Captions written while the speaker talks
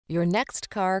Your next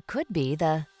car could be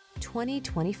the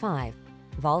 2025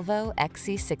 Volvo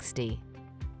XC60.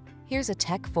 Here's a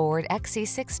tech-forward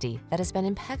XC60 that has been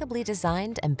impeccably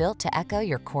designed and built to echo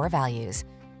your core values.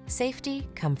 Safety,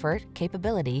 comfort,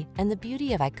 capability, and the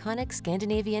beauty of iconic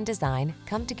Scandinavian design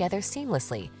come together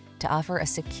seamlessly to offer a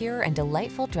secure and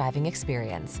delightful driving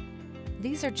experience.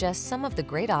 These are just some of the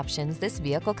great options this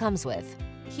vehicle comes with: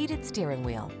 heated steering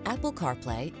wheel, Apple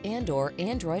CarPlay and/or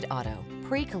Android Auto,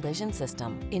 pre-collision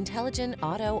system, intelligent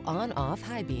auto on-off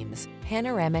high beams,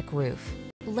 panoramic roof,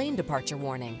 lane departure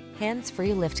warning,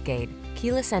 hands-free liftgate,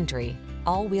 keyless entry,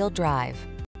 all-wheel drive,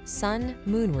 sun,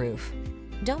 moonroof.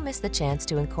 Don't miss the chance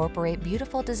to incorporate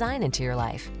beautiful design into your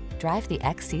life. Drive the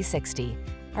XC60.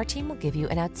 Our team will give you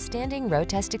an outstanding road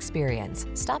test experience.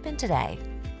 Stop in today.